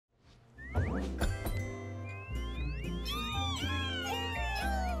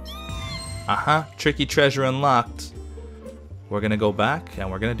Uh-huh, tricky treasure unlocked. We're gonna go back and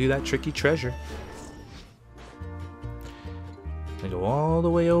we're gonna do that tricky treasure. Gonna go all the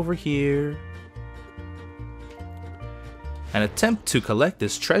way over here and attempt to collect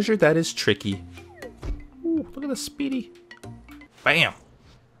this treasure that is tricky. Ooh, look at the speedy. Bam!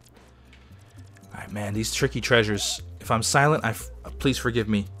 Alright, man, these tricky treasures. If I'm silent, please forgive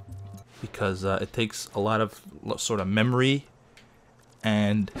me. Because it takes a lot of sort of memory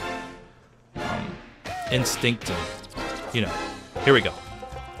and instinct and, you know. Here we go.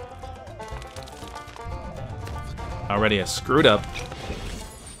 Already I screwed up.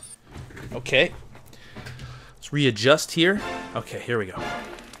 Okay. Let's readjust here. Okay, here we go.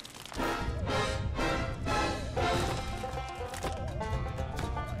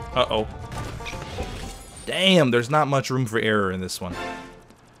 Uh-oh. Damn, there's not much room for error in this one.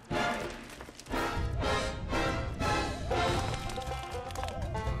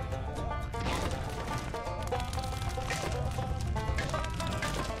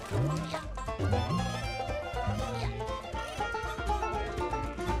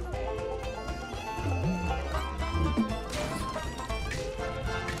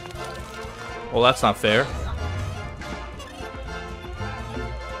 Well, that's not fair.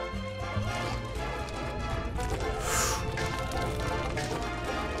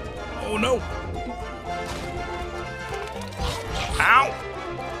 Oh no! Ow!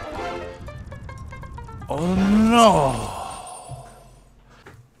 Oh no!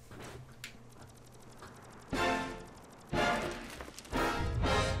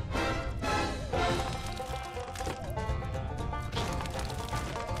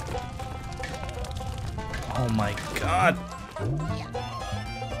 Oh my god!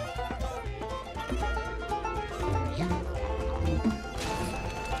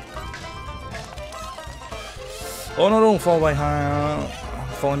 Oh no, don't fall behind. I'm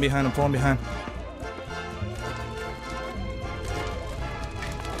falling behind, I'm falling behind.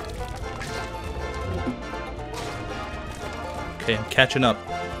 Okay, I'm catching up.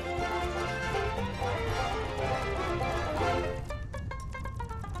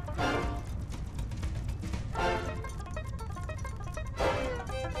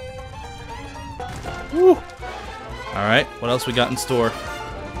 Woo! Alright, what else we got in store?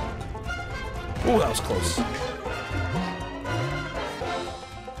 Ooh, that was close.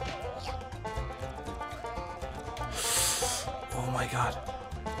 Oh my god.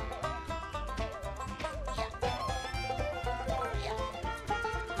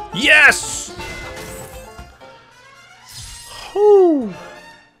 Yes! Whew.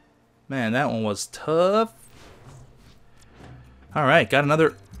 Man, that one was tough. Alright, got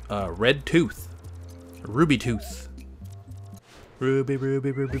another red tooth. Ruby tooth. Ruby,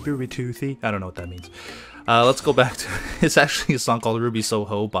 ruby, ruby, ruby toothy. I don't know what that means. Let's go back to... It's actually a song called Ruby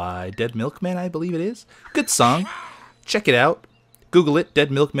Soho by Dead Milkmen, I believe it is. Good song. Check it out. Google it.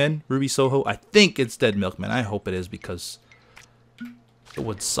 Dead Milkmen, Ruby Soho. I think it's Dead Milkmen. I hope it is because it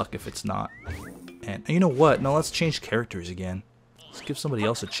would suck if it's not. And you know what? No, let's change characters again. Let's give somebody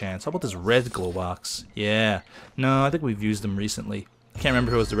else a chance. How about this red Globox? Yeah. No, I think we've used them recently. Can't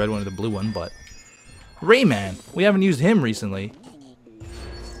remember who was the red one or the blue one, but... Rayman! We haven't used him recently.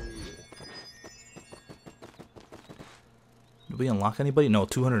 Did we unlock anybody? No,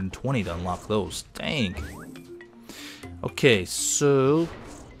 220 to unlock those. Dang. Okay, so...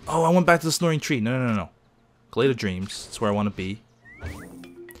 Oh, I went back to the Snoring Tree. No, no, no, no. Glade of Dreams. That's where I want to be.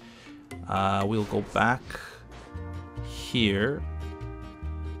 We'll go back here.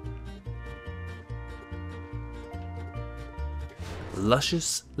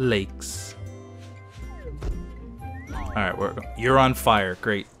 Luscious Lakes. Alright, you're on fire.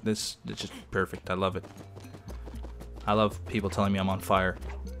 Great. This is just perfect. I love it. I love people telling me I'm on fire.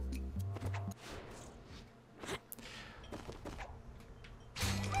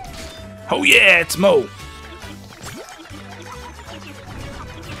 Oh yeah, it's Mo!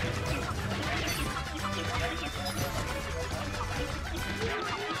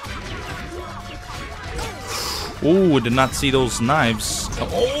 Oh, did not see those knives.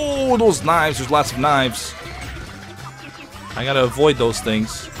 Oh, those knives. There's lots of knives. I gotta avoid those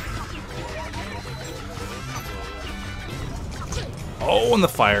things. Oh, and the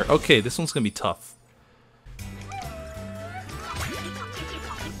fire. Okay, this one's gonna be tough.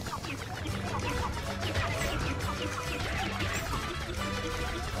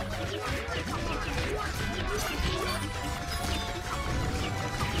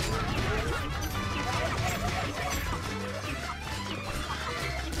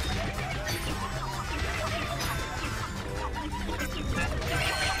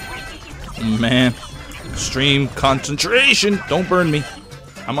 Man, extreme concentration. Don't burn me.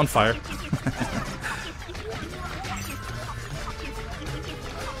 I'm on fire.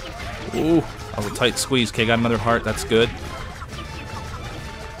 Ooh, that was a tight squeeze. Okay, got another heart. That's good.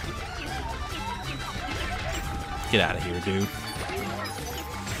 Get out of here, dude.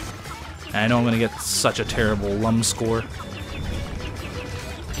 I know I'm gonna get such a terrible lum score.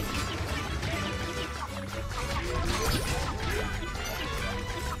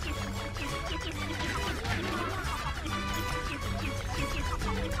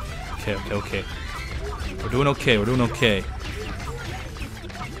 Okay, okay, okay. We're doing okay, we're doing okay.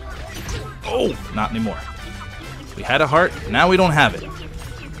 Oh, not anymore. We had a heart, now we don't have it.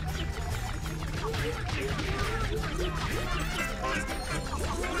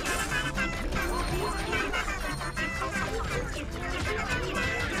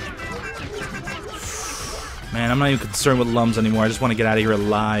 Man, I'm not even concerned with lums anymore. I just want to get out of here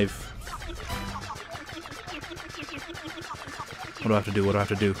alive. What do I have to do? What do I have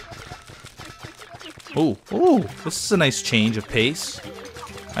to do? Ooh, ooh, this is a nice change of pace.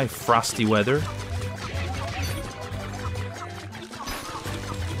 I have frosty weather.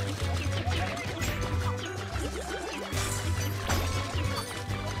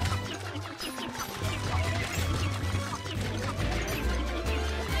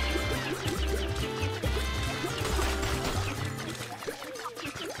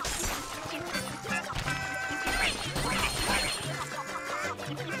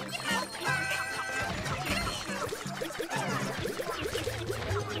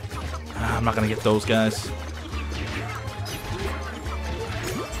 I'm not gonna get those guys.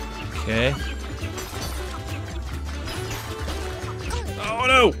 Okay. Oh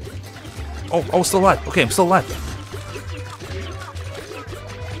no! Oh, still alive. Okay, I'm still alive.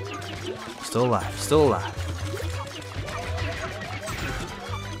 Still alive. Still alive.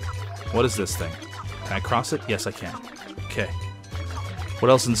 What is this thing? Can I cross it? Yes, I can. Okay. What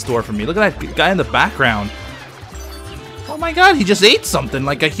else in store for me? Look at that guy in the background. Oh my god, he just ate something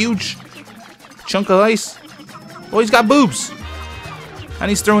like a huge chunk of ice. Oh, he's got boobs. And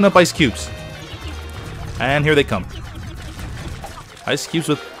he's throwing up ice cubes. And here they come. Ice cubes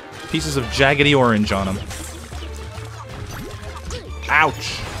with pieces of jaggedy orange on them.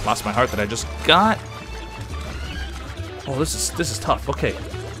 Ouch. Lost my heart that I just got. Oh, this is tough. Okay.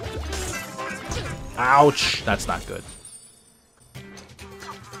 Ouch. That's not good.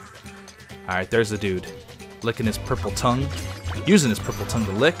 Alright, there's the dude. Licking his purple tongue. Using his purple tongue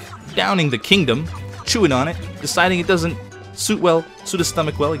to lick. Downing the kingdom. Chewing on it. Deciding it doesn't suit his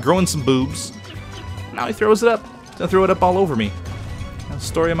stomach well. Growing some boobs. Now he throws it up. He's gonna throw it up all over me. That's the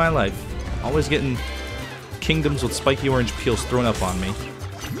story of my life. Always getting kingdoms with spiky orange peels thrown up on me.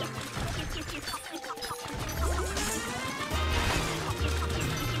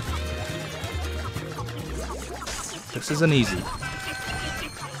 This isn't easy.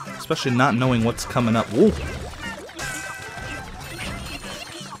 Especially not knowing what's coming up. Whoa.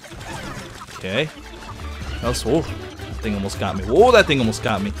 Okay. Else, whoa. That thing almost got me. Whoa, that thing almost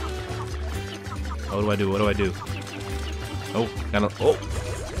got me. What do I do? What do I do? Oh, gotta. Oh.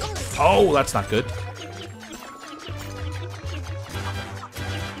 Oh, that's not good.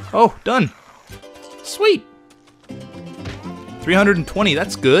 Oh, done. Sweet. 320.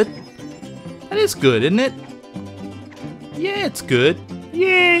 That's good. That is good, isn't it? Yeah, it's good.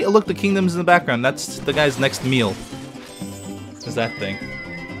 Yay! Oh, look, the kingdom's in the background. That's the guy's next meal. Is that thing.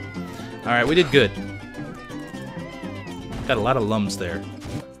 Alright, we did good. Got a lot of lums there.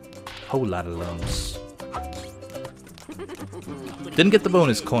 Whole lot of lums. Didn't get the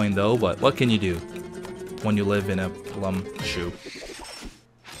bonus coin, though, but what can you do when you live in a lum shoe?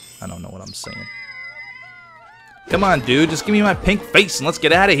 I don't know what I'm saying. Come on, dude. Just give me my pink face and let's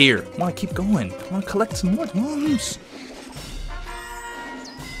get out of here. I want to keep going. I want to collect some more lums.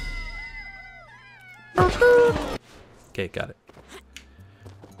 Okay, got it.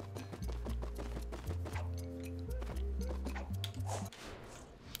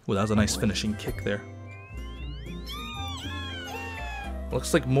 Ooh, that was a nice finishing kick there.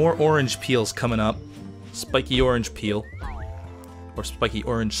 Looks like more orange peels coming up. Spiky orange peel. Or spiky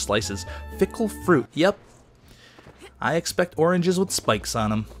orange slices. Fickle fruit. Yep. I expect oranges with spikes on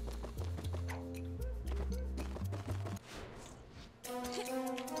them.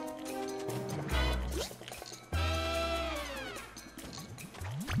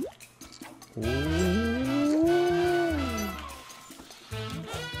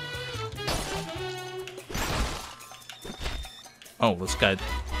 Oh, this guy.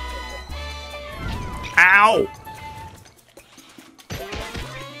 Ow!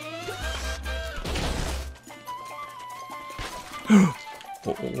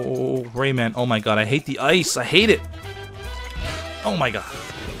 Oh, Rayman. Oh my god, I hate the ice. I hate it. Oh my god.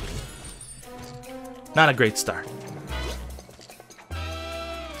 Not a great start.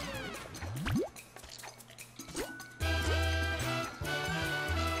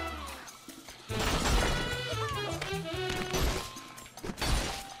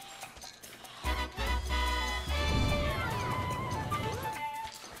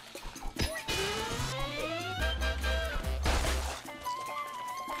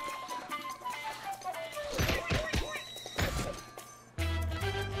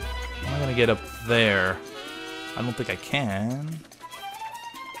 I'm gonna get up there. I don't think I can.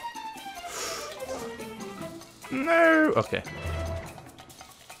 No. Okay.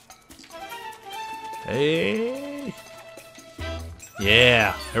 Hey.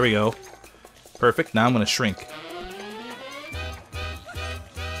 Yeah. There we go. Perfect. Now I'm gonna shrink.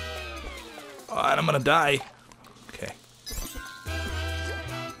 Oh, and I'm gonna die. Okay.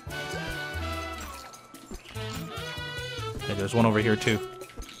 Okay, there's one over here too.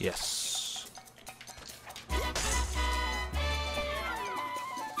 Yes.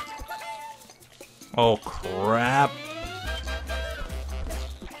 Oh, crap.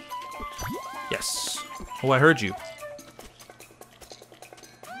 Yes. Oh, I heard you.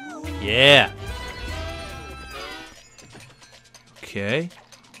 Yeah. Okay.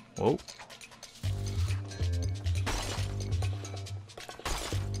 Whoa.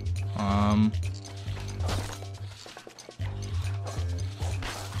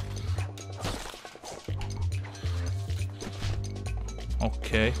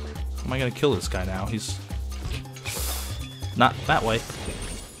 Okay. How am I gonna kill this guy now? He's not that way.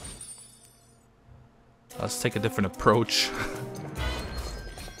 Let's take a different approach.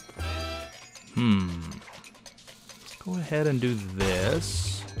 Let's go ahead and do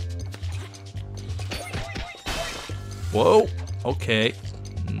this. Whoa. Okay.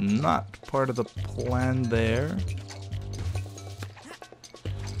 Not part of the plan there.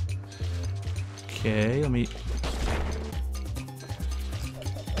 Okay, let me...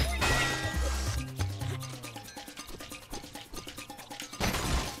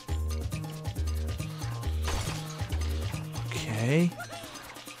 Okay.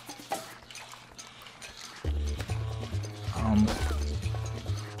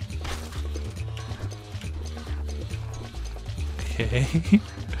 Okay.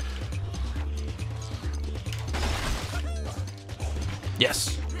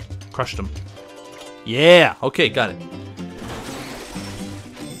 Yes. Crushed him. Yeah. Okay, got it.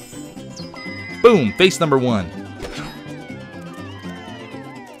 Boom. Face number 1.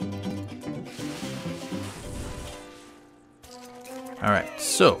 Alright,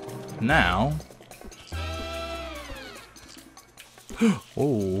 so now...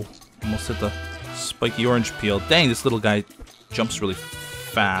 Oh, almost hit the spiky orange peel. Dang, this little guy jumps really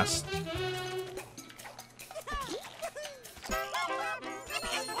fast.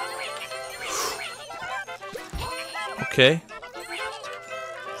 Okay.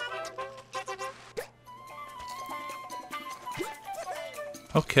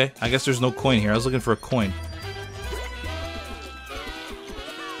 Okay, I guess there's no coin here. I was looking for a coin.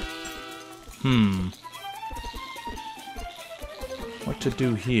 What to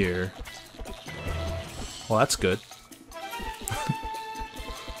do here? Well, that's good.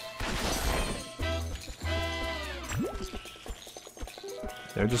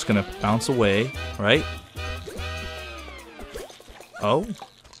 They're just gonna bounce away, right? Oh.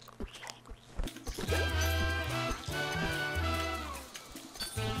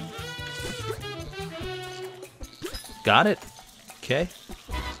 Got it. Okay.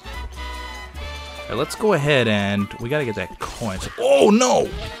 Alright, let's go ahead and we gotta get that coin. Oh no!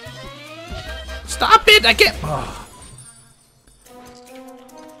 Stop it! I can't. Oh.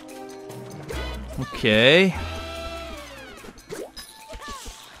 Okay.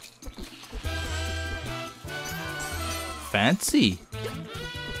 Fancy.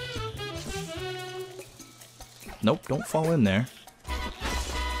 Nope, don't fall in there.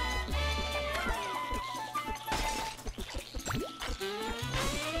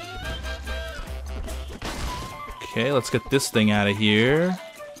 Okay, let's get this thing out of here.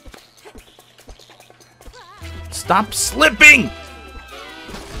 Stop slipping!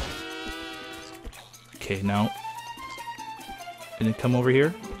 Okay, now. Can it come over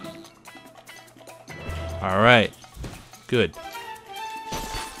here? Alright. Good.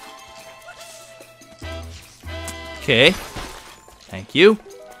 Okay. Thank you.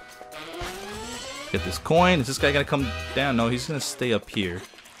 Get this coin. Is this guy gonna come down? No, he's gonna stay up here.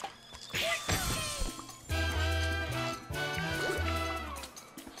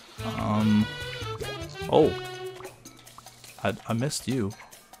 Oh. I missed you.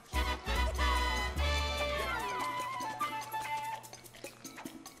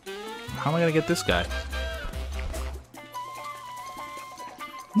 How am I gonna get this guy?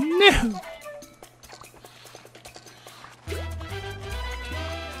 No!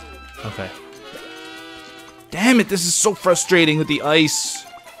 Okay. Damn it, this is so frustrating with the ice.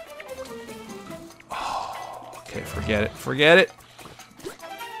 Oh, okay, forget it. Forget it.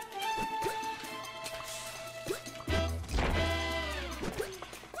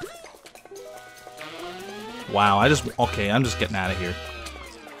 Wow, okay, I'm just getting out of here.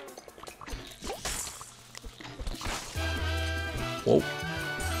 Whoa.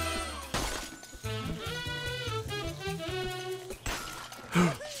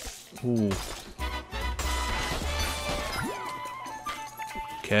 Ooh.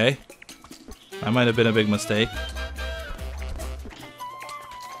 Okay. That might have been a big mistake.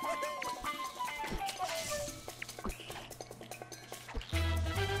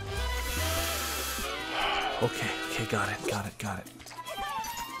 Okay, got it.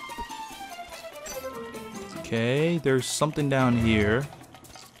 Okay, there's something down here.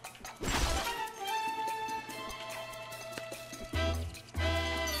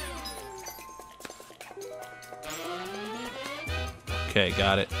 Okay,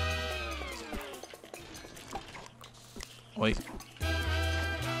 got it. Wait.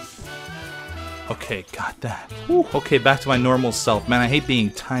 Okay, got that. Whew. Okay, back to my normal self. Man, I hate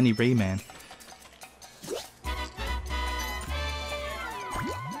being tiny Rayman.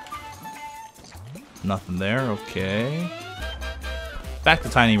 Nothing there, okay. Back to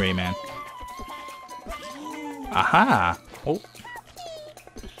tiny Rayman. Aha! Oh.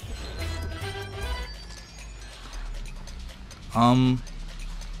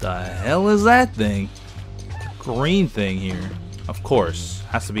 The hell is that thing? Green thing here. Of course.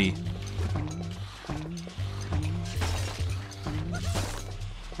 Has to be.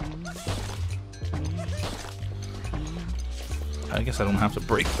 I guess I don't have to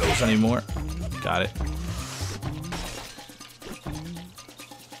break those anymore. Got it.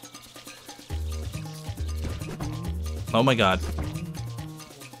 Oh my god.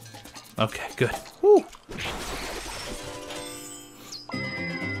 Okay, good. Woo.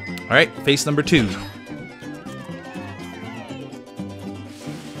 Alright, face number 2.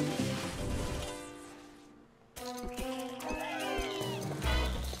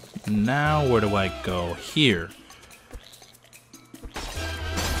 Now, where do I go? Here.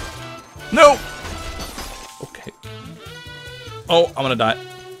 No! Okay. Oh, I'm gonna die.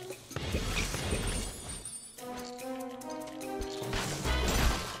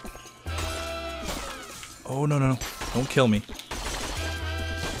 Oh, no. Don't kill me.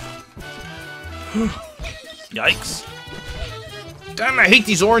 Yikes. Damn, I hate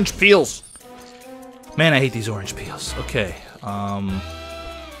these orange peels. Man, I hate these orange peels. Okay,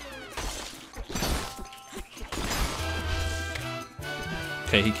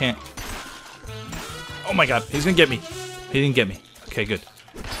 okay, he can't. Oh my god, he's gonna get me. He didn't get me. Okay, good.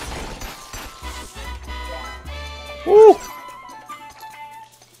 Woo!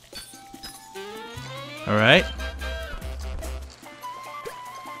 Alright.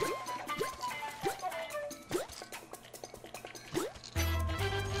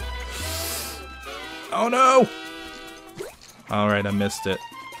 Oh no! Alright, I missed it.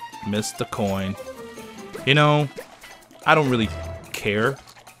 Missed the coin. You know, I don't really care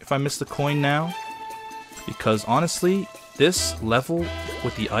if I miss the coin now. Because honestly, this level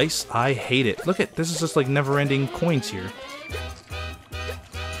with the ice, I hate it. Look at, this is just like never-ending coins here.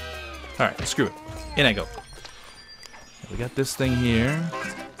 Alright, screw it. In I go. We got this thing here.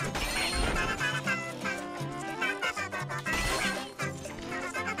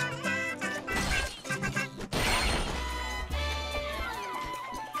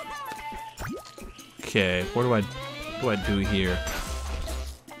 Okay, what do I do here?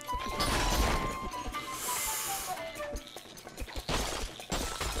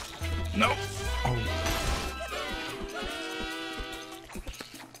 No. Oh.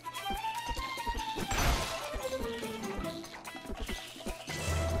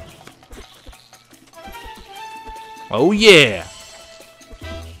 Oh yeah.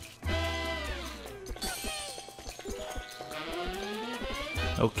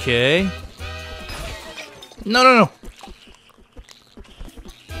 Okay. No.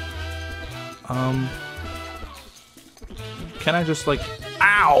 Can I just like...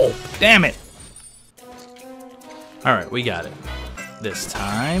 Ow! Damn it! Alright, we got it. This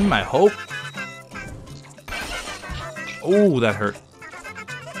time, I hope. Oh, that hurt.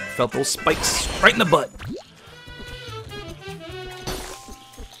 Felt those spikes right in the butt.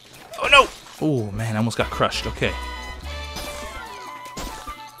 Oh no! Oh man, I almost got crushed. Okay.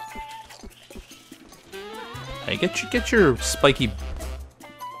 Hey, get your spiky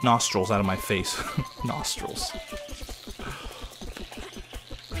nostrils out of my face. Nostrils.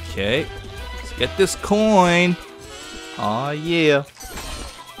 Okay. Let's get this coin. Aw, yeah.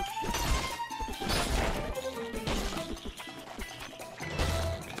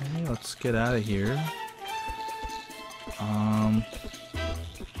 Okay, let's get out of here.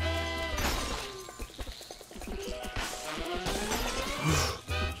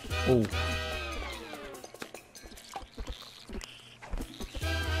 Oh.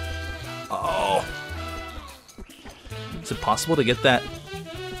 Oh. Is it possible to get that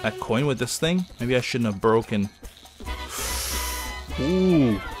coin with this thing? Maybe I shouldn't have broken.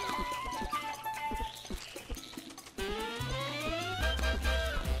 Ooh.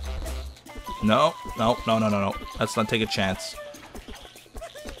 No. Let's not take a chance.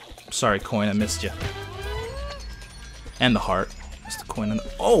 Sorry, coin, I missed you. And the heart. Missed the coin and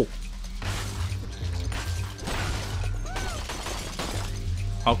the... Oh!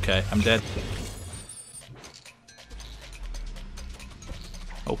 Okay, I'm dead.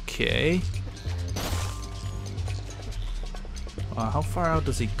 Okay. How far out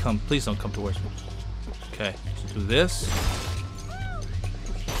does he come? Please don't come towards me. Okay, let's do this.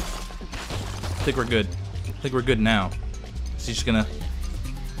 I think we're good. I think we're good now. Is he just gonna...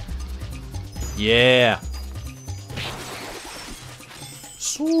 Yeah!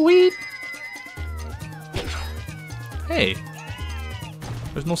 Sweet! Hey!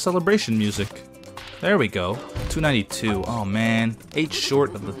 There's no celebration music. There we go. 292. Oh man. 8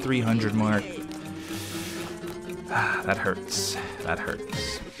 short of the 300 mark. Ah, that hurts. That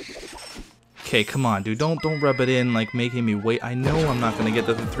hurts. Okay, come on, dude. Don't rub it in like making me wait. I know I'm not gonna get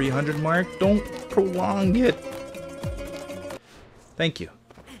to the 300 mark. Don't prolong it. Thank you.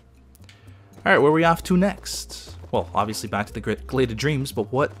 Alright, where are we off to next? Well, obviously back to the Glade of Dreams,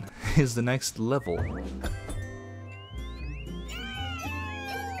 but what is the next level?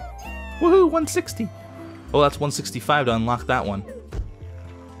 Woohoo, 160! Oh, that's 165 to unlock that one.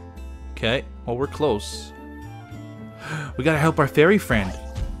 Okay, well, we're close. We gotta help our fairy friend.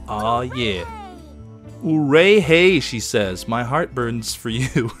 Aw, yeah. Hooray, hey, she says. My heart burns for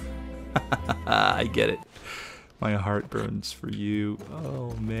you. I get it. My heart burns for you.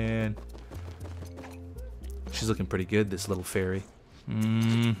 Oh, man. She's looking pretty good, this little fairy.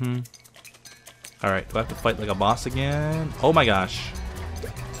 Mm-hmm. Alright, do I have to fight like a boss again? Oh my gosh.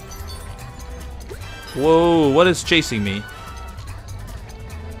 Whoa, what is chasing me?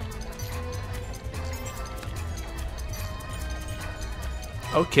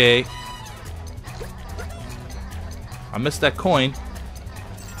 Okay. I missed that coin.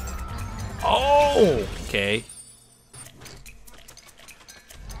 Oh! Okay.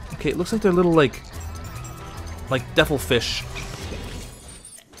 Okay, it looks like they're little, like devilfish.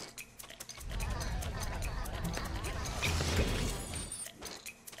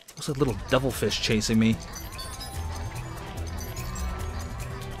 Looks like little devilfish chasing me.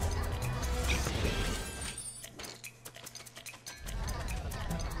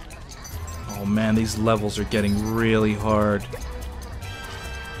 Oh man, these levels are getting really hard.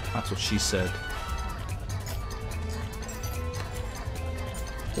 That's what she said.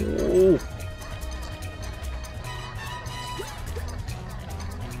 Oh.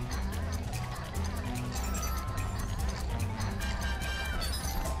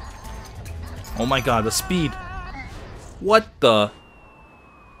 Oh my god, the speed. What the?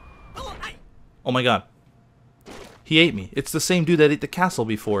 Oh my god. He ate me. It's the same dude that ate the castle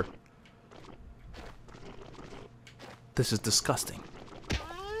before. This is disgusting.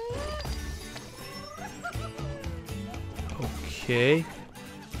 Okay.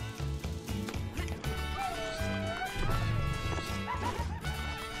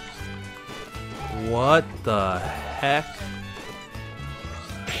 What the heck?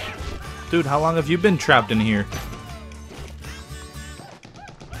 Dude, how long have you been trapped in here?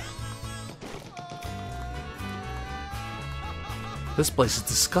 This place is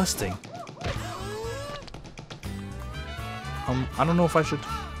disgusting. I don't know if I should...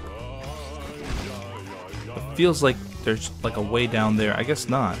 It feels like there's like a way down there. I guess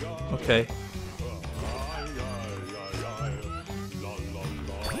not. Okay.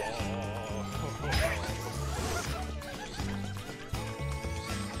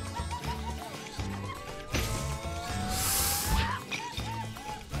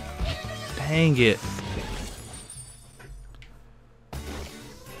 Dang it.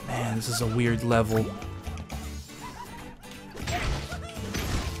 Man, this is a weird level.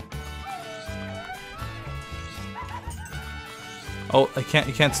 Oh, you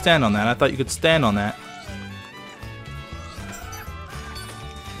can't stand on that. I thought you could stand on that.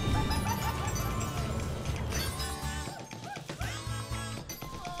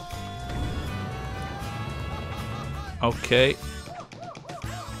 Okay.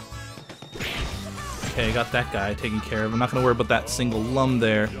 Okay, I got that guy taken care of. I'm not gonna worry about that single lum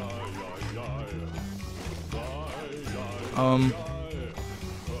there.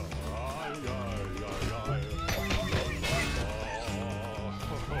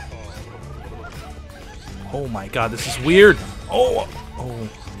 Oh my god, this is weird. Oh.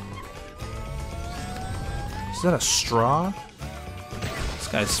 Is that a straw? This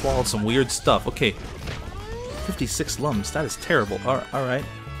guy swallowed some weird stuff. Okay. 56 lums. That is terrible. Alright.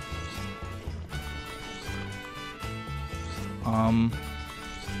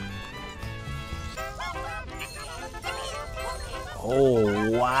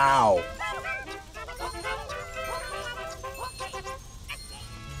 Oh, wow.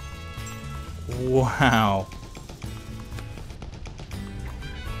 Wow.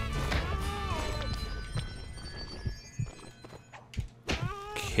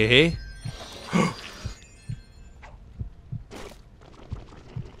 Okay.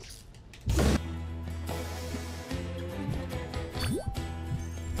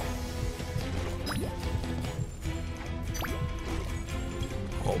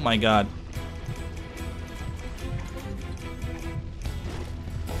 Oh my god.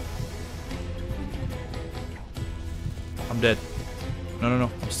 I'm dead.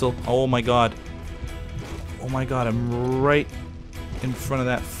 No. I'm still. Oh my god. Oh my god. I'm right in front of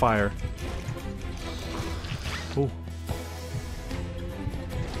that fire. Oh.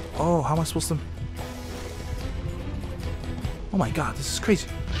 Oh, how am I supposed to? Oh my god. This is crazy.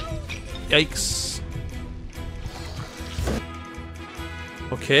 Yikes.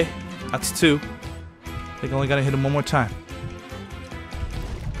 Okay. That's 2. I think I only gotta hit him one more time.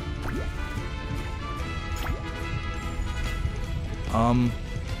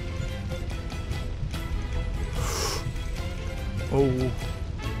 Oh.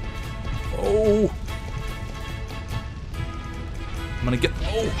 I'm gonna get.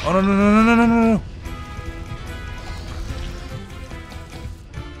 Oh no.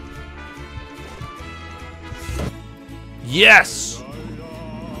 Yes!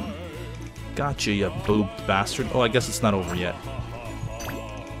 Gotcha, you boob bastard. Oh, I guess it's not over yet.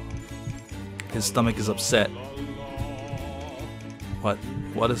 His stomach is upset. What?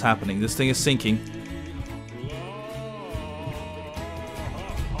 What is happening? This thing is sinking.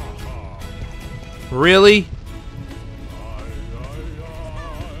 Really?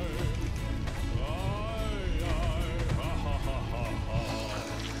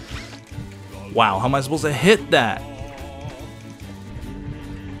 Wow, how am I supposed to hit that?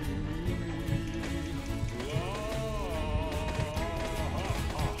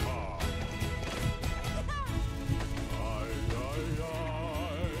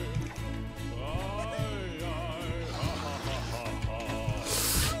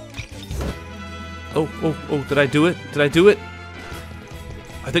 Oh, did I do it? Did I do it?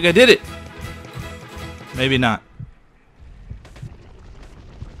 I think I did it. Maybe not.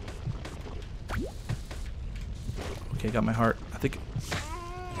 Okay, got my heart.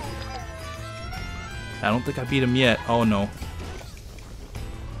 I don't think I beat him yet. Oh no.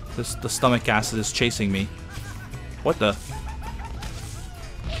 The stomach acid is chasing me. What the?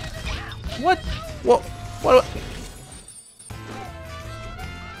 What? What?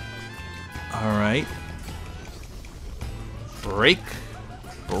 Alright. Break.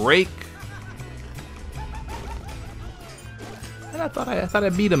 And I thought I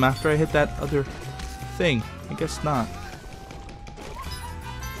beat him after I hit that other thing. I guess not.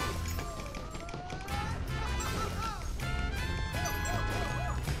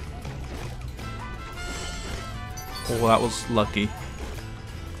 Oh, that was lucky.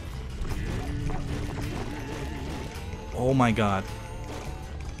 Oh my god.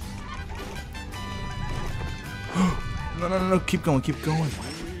 No, keep going.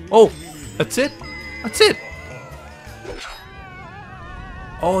 Oh, that's it? That's it.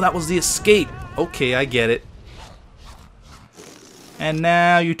 Oh, that was the escape. Okay, I get it. And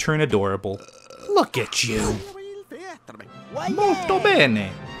now you turn adorable. Look at you. Molto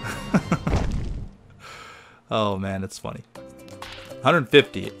bene. Oh man, it's funny.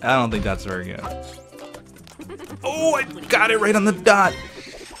 150. I don't think that's very good. Oh, I got it right on the dot.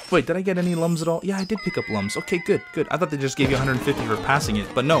 Wait, did I get any lums at all? Yeah, I did pick up lums. Okay, good. I thought they just gave you 150 for passing it,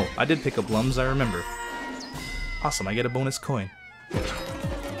 but no, I did pick up lums, I remember. Awesome, I get a bonus coin.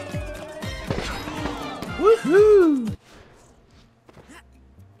 Woohoo!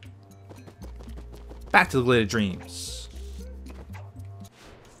 Back to the Glade of Dreams.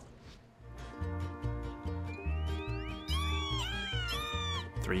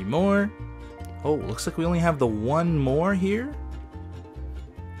 Three more. Oh, looks like we only have the one more here.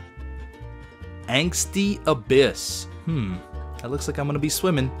 Angsty Abyss. That looks like I'm gonna be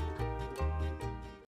swimming.